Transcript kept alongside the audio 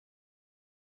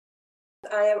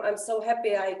I'm so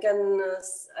happy I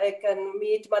can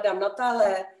meet Madame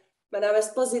Natale, Madame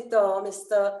Esposito,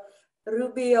 Mr.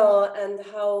 Rubio, and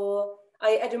how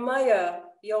I admire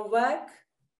your work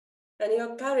and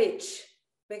your courage,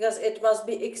 because it must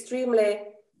be extremely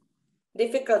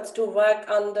difficult to work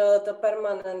under the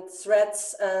permanent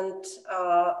threats and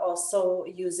also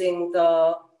using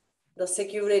the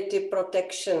security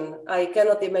protection. I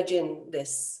cannot imagine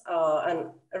this,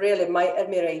 and really my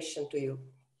admiration to you.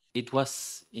 It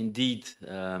was indeed,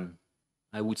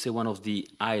 I would say, one of the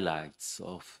highlights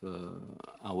of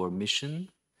our mission.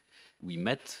 We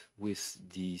met with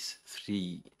these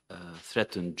three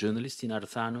threatened journalists in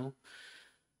Arzano,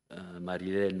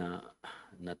 Marilena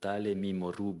Natale,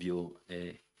 Mimo Rubio,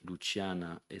 and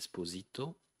Luciana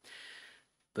Esposito.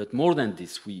 But more than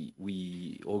this, we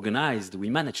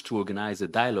managed to organize a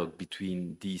dialogue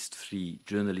between these three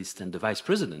journalists and the Vice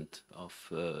President of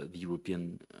the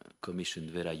European Commission,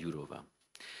 Vera Jourova.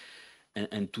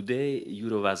 And today,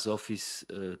 Jourova's office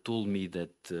told me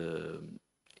that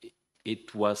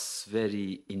it was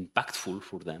very impactful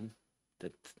for them,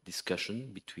 that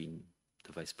discussion between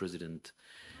the Vice President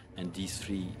and these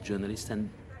three journalists, and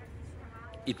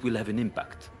it will have an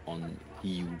impact on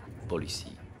EU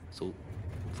policy. So,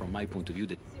 from my point of view,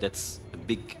 that's a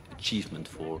big achievement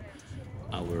for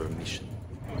our mission.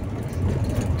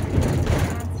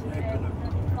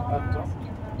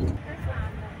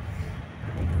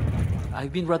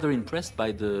 I've been rather impressed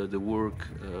by the work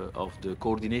of the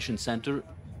Coordination Center,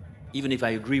 even if I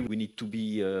agree we need to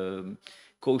be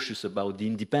cautious about the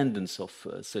independence of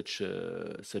such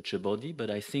a body, but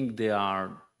I think they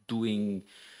are doing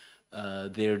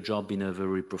their job in a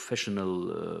very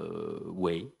professional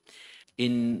way.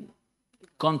 In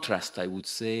contrast, I would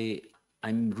say,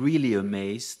 I'm really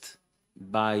amazed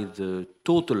by the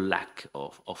total lack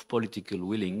of political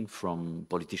willing from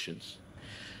politicians.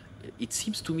 It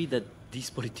seems to me that these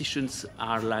politicians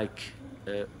are like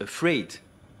afraid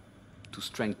to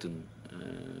strengthen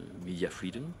media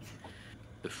freedom,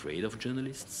 afraid of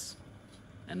journalists.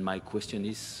 And my question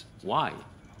is, why?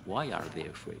 Why are they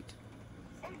afraid?